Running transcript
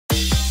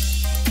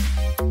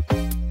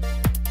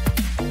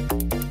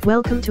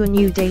Welcome to a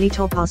new Daily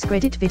Top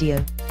Askreddit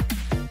video.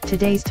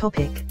 Today's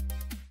topic: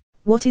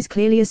 what is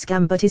clearly a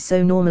scam but is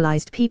so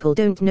normalized people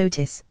don't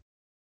notice.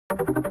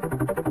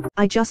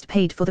 I just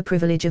paid for the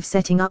privilege of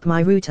setting up my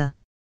router.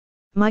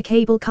 My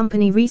cable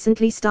company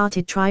recently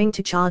started trying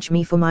to charge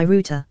me for my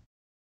router,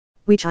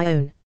 which I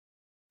own.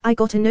 I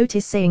got a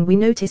notice saying we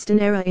noticed an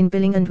error in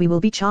billing and we will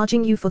be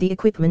charging you for the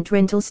equipment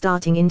rental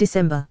starting in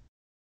December.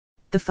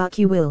 The fuck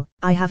you will.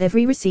 I have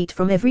every receipt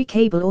from every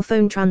cable or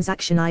phone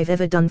transaction I've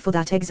ever done for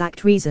that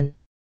exact reason.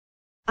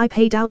 I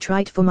paid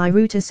outright for my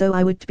router so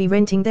I would be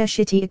renting their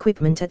shitty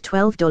equipment at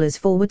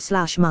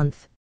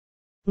 $12/month.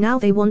 Now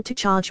they want to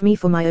charge me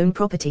for my own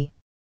property.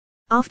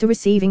 After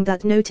receiving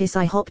that notice,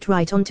 I hopped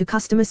right onto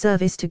customer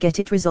service to get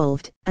it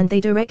resolved, and they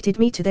directed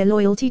me to their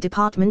loyalty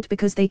department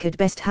because they could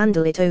best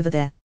handle it over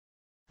there.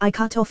 I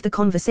cut off the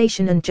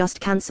conversation and just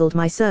cancelled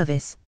my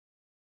service.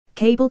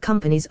 Cable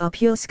companies are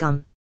pure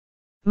scum.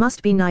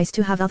 Must be nice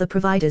to have other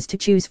providers to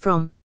choose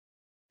from.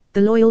 The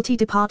loyalty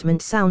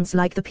department sounds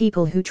like the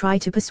people who try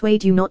to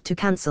persuade you not to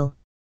cancel.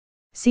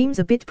 Seems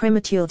a bit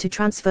premature to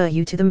transfer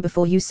you to them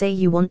before you say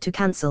you want to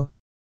cancel.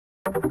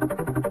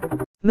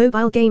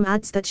 Mobile game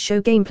ads that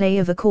show gameplay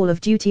of a Call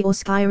of Duty or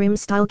Skyrim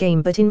style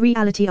game but in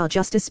reality are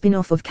just a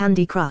spin-off of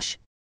Candy Crush.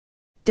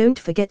 Don't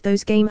forget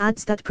those game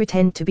ads that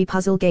pretend to be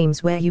puzzle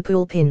games where you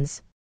pull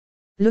pins.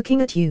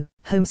 Looking at you,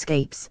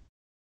 Homescapes.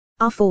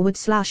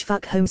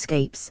 r/fuck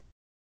Homescapes.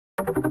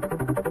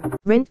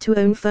 Rent to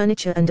own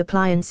furniture and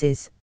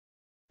appliances.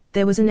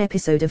 There was an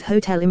episode of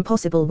Hotel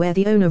Impossible where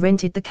the owner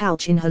rented the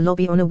couch in her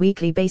lobby on a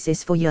weekly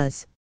basis for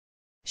years.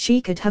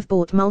 She could have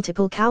bought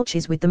multiple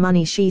couches with the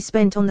money she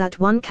spent on that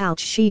one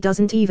couch she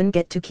doesn't even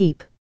get to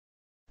keep.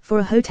 For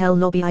a hotel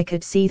lobby, I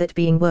could see that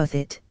being worth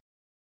it.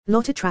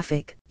 Lot of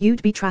traffic,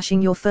 you'd be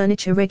trashing your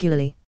furniture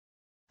regularly.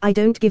 I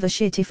don't give a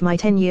shit if my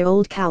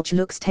 10-year-old couch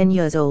looks 10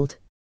 years old.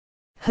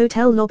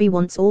 Hotel lobby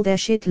wants all their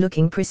shit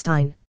looking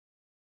pristine.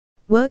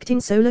 Worked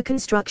in solar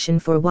construction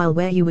for a while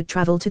where you would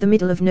travel to the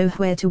middle of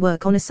nowhere to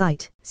work on a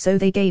site, so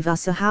they gave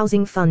us a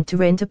housing fund to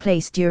rent a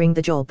place during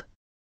the job.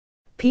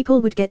 People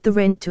would get the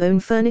rent to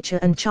own furniture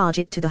and charge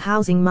it to the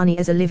housing money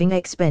as a living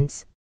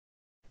expense.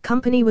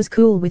 Company was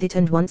cool with it,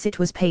 and once it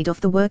was paid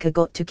off the worker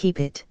got to keep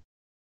it.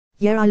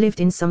 Yeah, I lived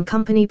in some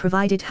company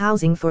provided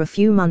housing for a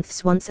few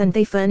months once and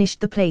they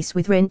furnished the place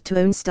with rent to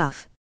own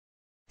stuff.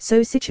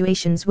 So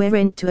situations where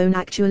rent to own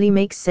actually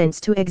makes sense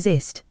to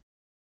exist.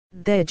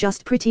 They're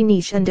just pretty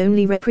niche and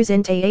only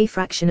represent a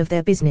fraction of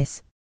their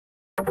business.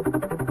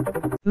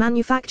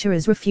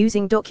 Manufacturers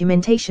refusing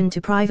documentation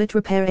to private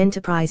repair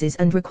enterprises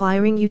and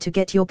requiring you to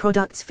get your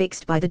products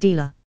fixed by the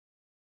dealer.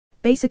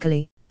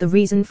 Basically, the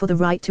reason for the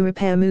right to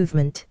repair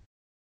movement.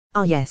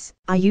 Ah yes,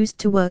 I used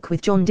to work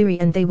with John Deere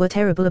and they were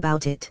terrible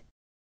about it.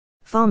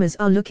 Farmers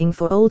are looking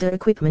for older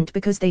equipment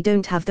because they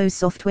don't have those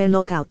software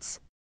lockouts.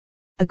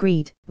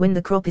 Agreed, when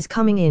the crop is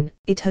coming in,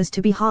 it has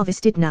to be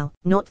harvested now,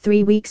 not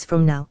 3 weeks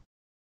from now.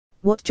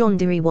 What John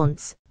Deere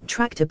wants: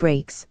 tractor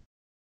brakes.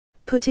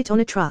 Put it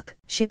on a truck,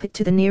 ship it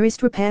to the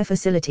nearest repair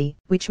facility,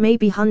 which may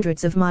be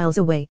hundreds of miles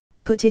away,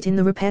 put it in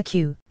the repair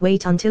queue,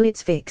 wait until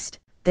it's fixed,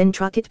 then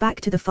truck it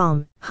back to the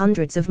farm,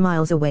 hundreds of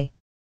miles away.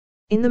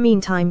 In the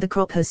meantime the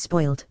crop has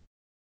spoiled.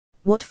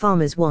 What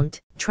farmers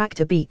want: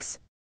 tractor beaks.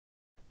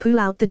 Pull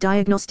out the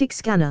diagnostic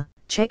scanner,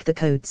 check the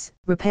codes,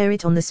 repair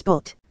it on the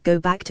spot,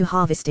 go back to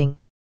harvesting.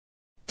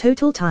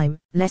 Total time,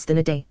 less than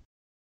a day.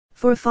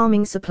 For a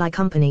farming supply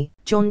company,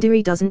 John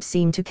Deere doesn't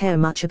seem to care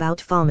much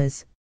about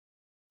farmers.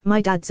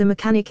 My dad's a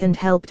mechanic and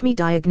helped me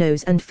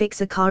diagnose and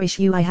fix a car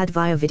issue I had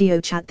via video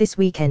chat this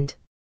weekend.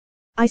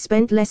 I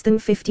spent less than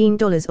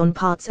 $15 on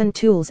parts and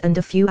tools and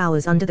a few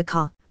hours under the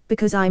car,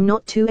 because I'm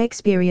not too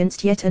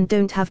experienced yet and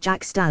don't have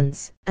jack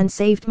stands, and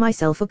saved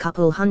myself a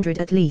couple hundred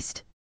at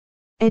least.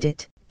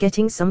 Edit,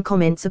 getting some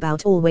comments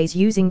about always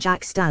using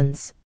jack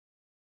stands.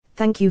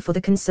 Thank you for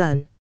the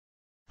concern.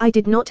 I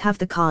did not have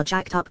the car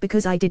jacked up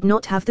because I did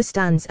not have the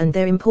stands, and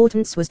their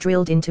importance was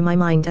drilled into my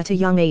mind at a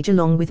young age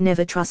along with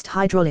never trust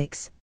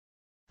hydraulics.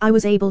 I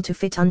was able to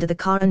fit under the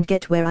car and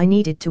get where I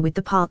needed to with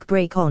the park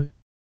brake on.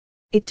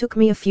 It took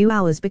me a few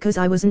hours because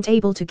I wasn't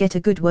able to get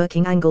a good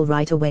working angle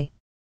right away.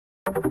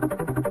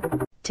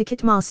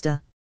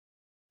 Ticketmaster.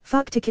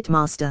 Fuck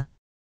Ticketmaster.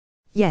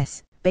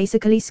 Yes,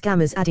 basically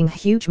scammers adding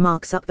huge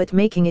marks up but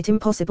making it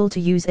impossible to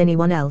use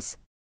anyone else.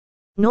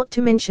 Not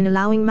to mention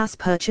allowing mass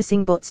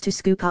purchasing bots to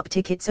scoop up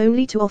tickets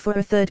only to offer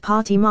a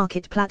third-party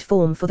market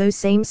platform for those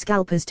same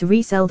scalpers to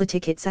resell the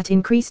tickets at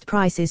increased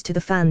prices to the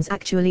fans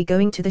actually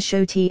going to the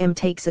show. TM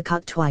takes a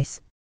cut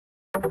twice.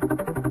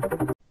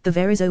 The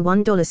Verizon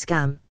 $1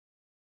 scam.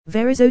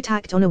 Verizon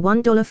tacked on a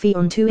 $1 fee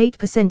onto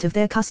 8% of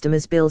their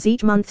customers' bills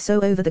each month,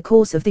 so over the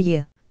course of the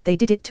year, they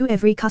did it to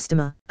every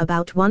customer,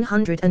 about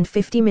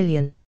 150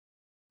 million.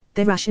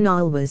 Their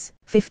rationale was,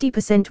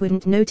 50%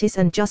 wouldn't notice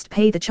and just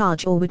pay the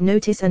charge, or would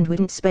notice and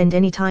wouldn't spend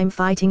any time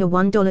fighting a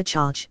 $1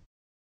 charge.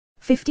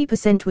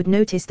 50% would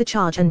notice the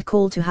charge and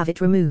call to have it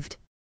removed.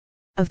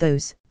 Of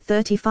those,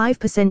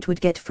 35%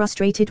 would get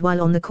frustrated while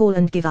on the call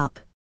and give up.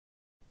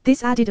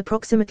 This added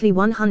approximately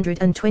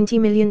 $120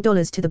 million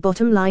to the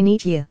bottom line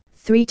each year,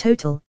 3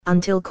 total,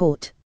 until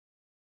caught.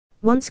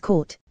 Once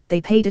caught, they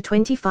paid a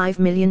 $25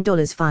 million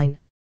fine.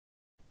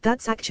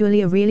 That's actually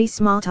a really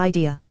smart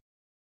idea.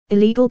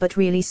 Illegal but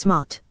really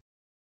smart.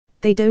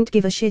 They don't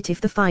give a shit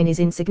if the fine is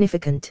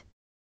insignificant.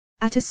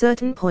 At a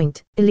certain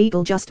point,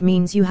 illegal just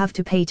means you have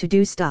to pay to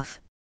do stuff.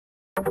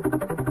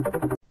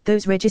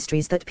 Those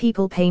registries that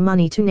people pay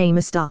money to name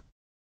a star.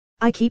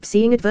 I keep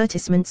seeing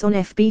advertisements on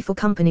FB for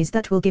companies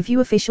that will give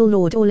you official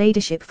lord or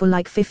ladyship for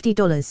like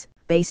 $50,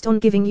 based on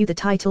giving you the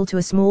title to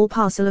a small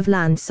parcel of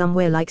land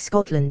somewhere like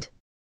Scotland.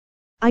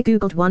 I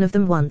googled one of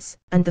them once,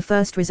 and the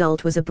first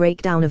result was a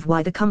breakdown of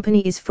why the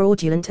company is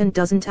fraudulent and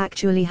doesn't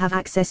actually have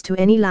access to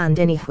any land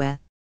anywhere.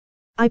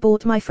 I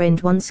bought my friend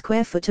 1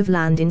 square foot of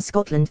land in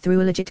Scotland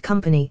through a legit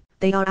company.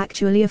 They are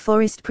actually a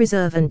forest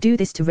preserve and do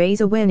this to raise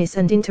awareness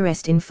and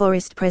interest in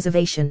forest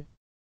preservation.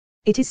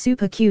 It is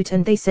super cute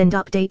and they send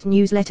update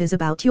newsletters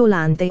about your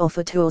land. They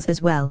offer tours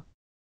as well.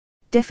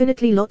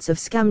 Definitely lots of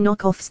scam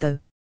knockoffs though.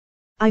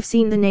 I've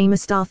seen the name a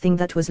star thing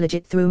that was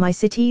legit through my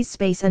city's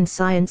Space and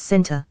Science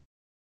Center.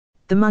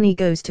 The money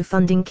goes to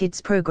funding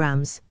kids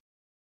programs.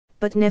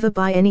 But never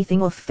buy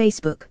anything off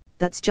Facebook,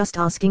 that's just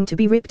asking to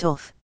be ripped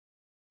off.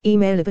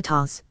 Email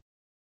avatars.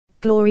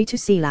 Glory to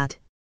CLAD.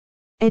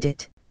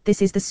 Edit.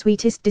 This is the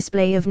sweetest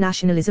display of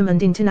nationalism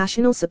and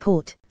international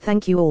support,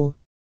 thank you all.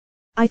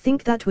 I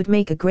think that would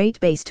make a great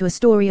base to a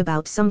story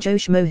about some Joe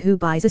Schmo who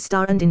buys a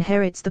star and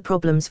inherits the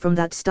problems from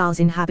that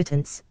star's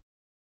inhabitants.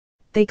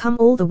 They come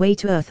all the way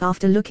to Earth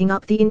after looking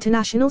up the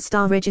International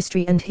Star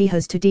Registry and he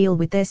has to deal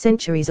with their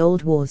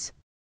centuries-old wars.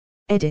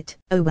 Edit.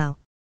 Oh wow.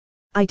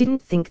 I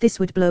didn't think this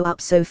would blow up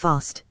so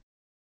fast.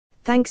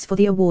 Thanks for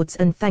the awards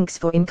and thanks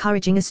for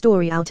encouraging a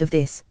story out of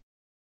this.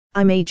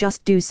 I may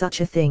just do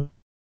such a thing.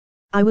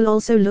 I will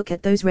also look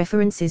at those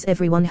references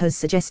everyone has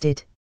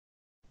suggested.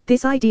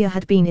 This idea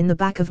had been in the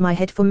back of my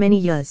head for many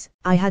years.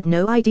 I had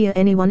no idea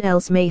anyone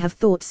else may have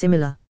thought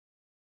similar.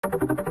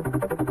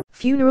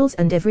 Funerals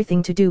and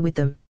everything to do with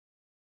them.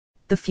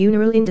 The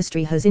funeral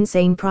industry has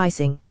insane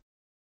pricing.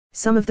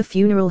 Some of the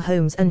funeral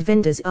homes and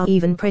vendors are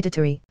even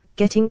predatory,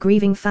 getting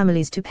grieving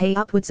families to pay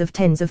upwards of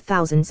tens of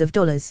thousands of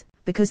dollars,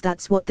 because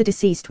that's what the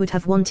deceased would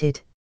have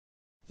wanted.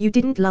 You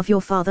didn't love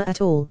your father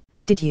at all,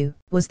 did you?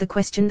 Was the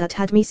question that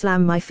had me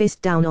slam my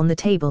fist down on the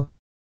table.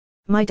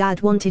 My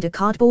dad wanted a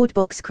cardboard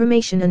box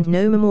cremation and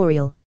no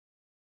memorial.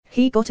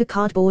 He got a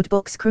cardboard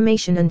box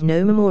cremation and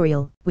no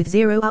memorial, with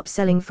zero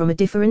upselling from a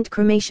different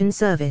cremation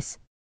service.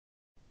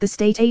 The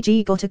state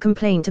AG got a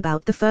complaint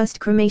about the first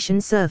cremation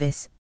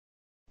service.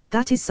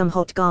 That is some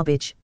hot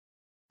garbage.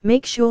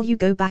 Make sure you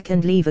go back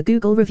and leave a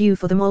Google review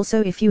for them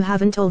also if you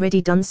haven't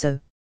already done so.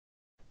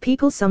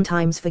 People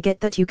sometimes forget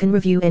that you can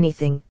review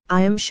anything.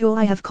 I am sure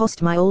I have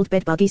cost my old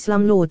bedbuggy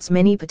slumlords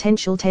many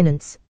potential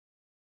tenants.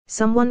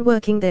 Someone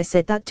working there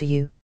said that to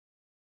you.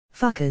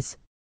 Fuckers.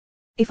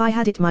 If I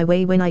had it my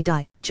way when I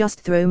die, just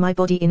throw my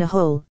body in a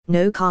hole,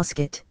 no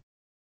casket.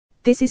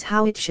 This is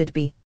how it should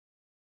be.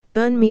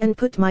 Burn me and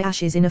put my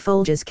ashes in a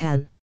Folgers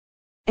can.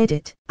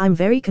 Edit. I'm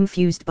very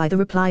confused by the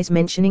replies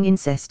mentioning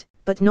incest,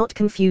 but not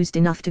confused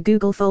enough to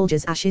Google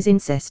Folgers ashes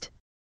incest.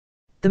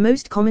 The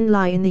most common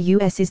lie in the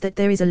US is that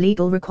there is a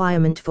legal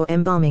requirement for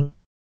embalming.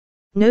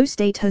 No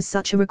state has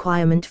such a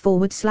requirement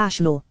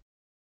 /law.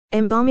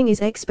 Embalming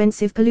is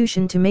expensive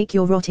pollution to make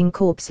your rotting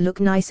corpse look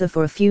nicer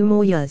for a few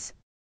more years.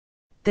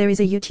 There is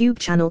a YouTube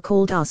channel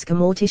called Ask a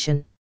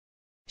Mortician.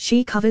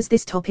 She covers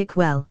this topic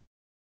well.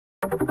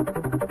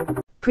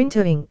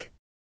 Printer ink.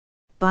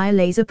 Buy a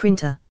laser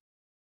printer.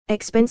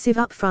 Expensive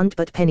upfront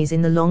but pennies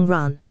in the long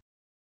run.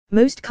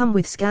 Most come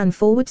with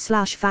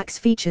scan/fax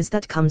features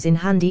that comes in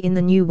handy in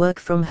the new work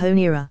from home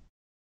era.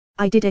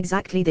 I did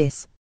exactly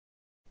this.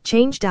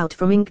 Changed out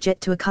from inkjet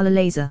to a color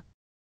laser.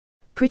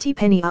 Pretty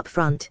penny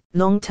upfront.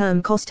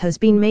 Long-term cost has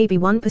been maybe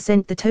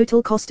 1% the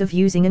total cost of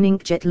using an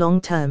inkjet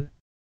long-term.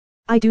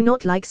 I do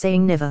not like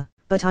saying never,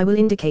 but I will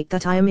indicate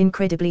that I am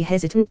incredibly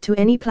hesitant to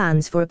any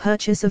plans for a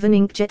purchase of an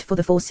inkjet for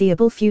the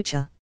foreseeable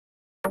future.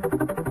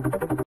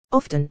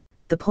 Often,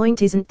 the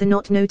point isn't the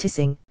not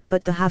noticing,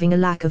 but the having a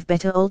lack of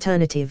better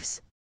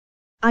alternatives.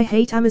 I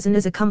hate Amazon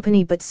as a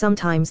company, but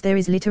sometimes there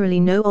is literally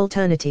no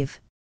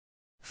alternative.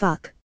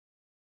 Fuck.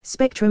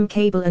 Spectrum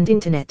cable and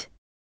internet.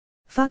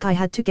 Fuck, I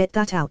had to get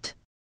that out.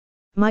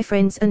 My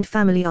friends and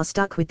family are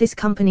stuck with this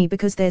company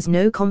because there's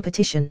no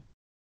competition.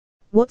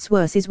 What's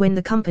worse is when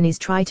the companies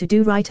try to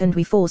do right and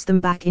we force them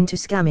back into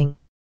scamming.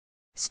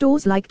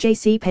 Stores like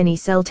JCPenney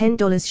sell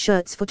 $10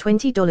 shirts for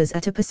 $20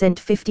 at a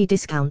 %50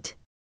 discount.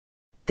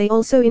 They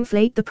also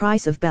inflate the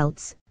price of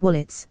belts,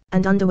 wallets,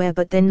 and underwear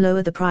but then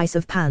lower the price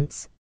of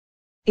pants.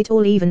 It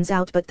all evens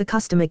out but the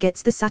customer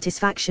gets the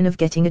satisfaction of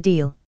getting a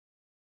deal.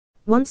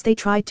 Once they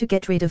tried to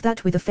get rid of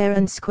that with a fair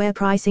and square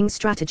pricing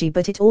strategy,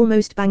 but it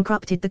almost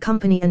bankrupted the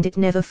company and it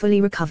never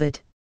fully recovered.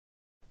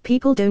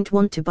 People don't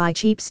want to buy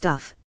cheap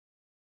stuff.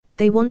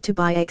 They want to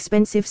buy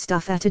expensive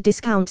stuff at a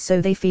discount so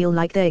they feel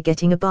like they're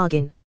getting a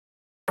bargain.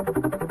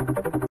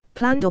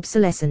 Planned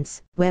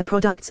obsolescence, where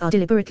products are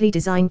deliberately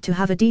designed to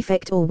have a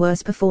defect or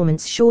worse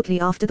performance shortly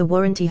after the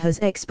warranty has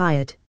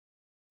expired.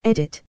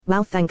 Edit.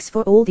 Wow, thanks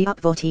for all the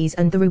upvotes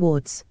and the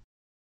rewards.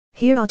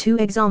 Here are 2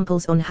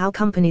 examples on how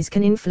companies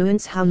can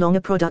influence how long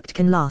a product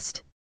can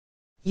last.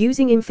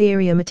 Using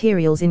inferior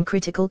materials in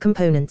critical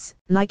components,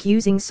 like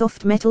using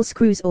soft metal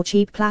screws or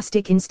cheap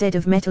plastic instead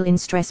of metal in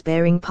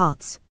stress-bearing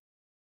parts.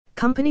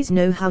 Companies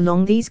know how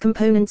long these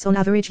components on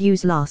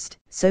average last,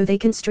 so they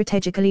can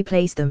strategically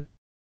place them.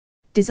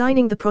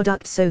 Designing the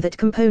product so that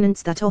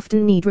components that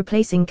often need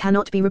replacing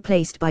cannot be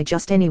replaced by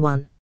just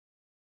anyone.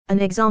 An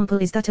example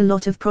is that a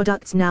lot of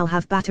products now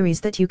have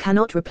batteries that you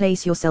cannot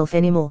replace yourself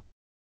anymore.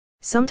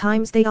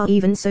 Sometimes they are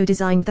even so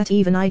designed that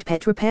even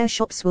iPad repair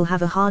shops will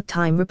have a hard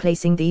time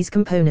replacing these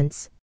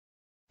components.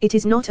 It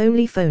is not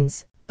only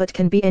phones, but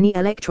can be any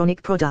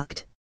electronic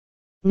product.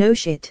 No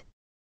shit.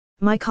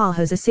 My car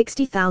has a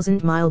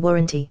 60,000-mile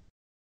warranty.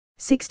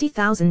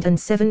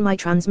 60,007 my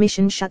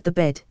transmission shut the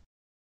bed.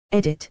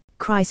 Edit.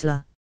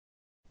 Chrysler.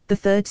 The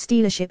third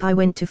dealership I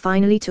went to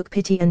finally took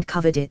pity and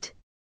covered it.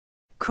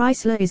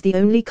 Chrysler is the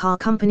only car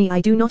company I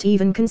do not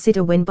even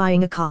consider when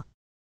buying a car.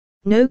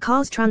 No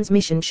car's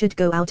transmission should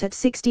go out at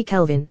 60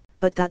 Kelvin,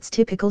 but that's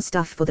typical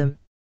stuff for them.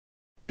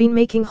 Been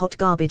making hot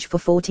garbage for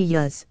 40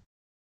 years.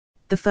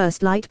 The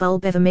first light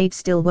bulb ever made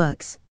still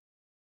works.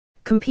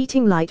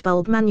 Competing light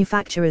bulb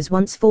manufacturers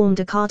once formed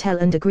a cartel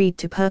and agreed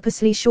to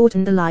purposely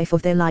shorten the life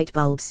of their light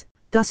bulbs,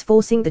 thus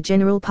forcing the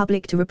general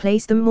public to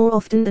replace them more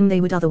often than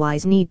they would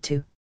otherwise need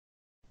to.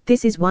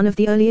 This is one of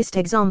the earliest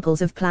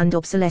examples of planned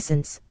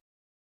obsolescence.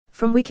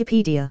 From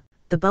Wikipedia,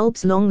 the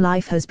bulb's long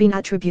life has been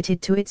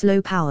attributed to its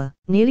low power,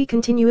 nearly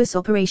continuous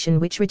operation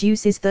which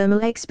reduces thermal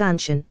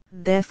expansion,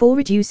 therefore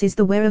reduces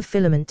the wear of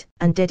filament,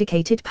 and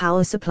dedicated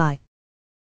power supply.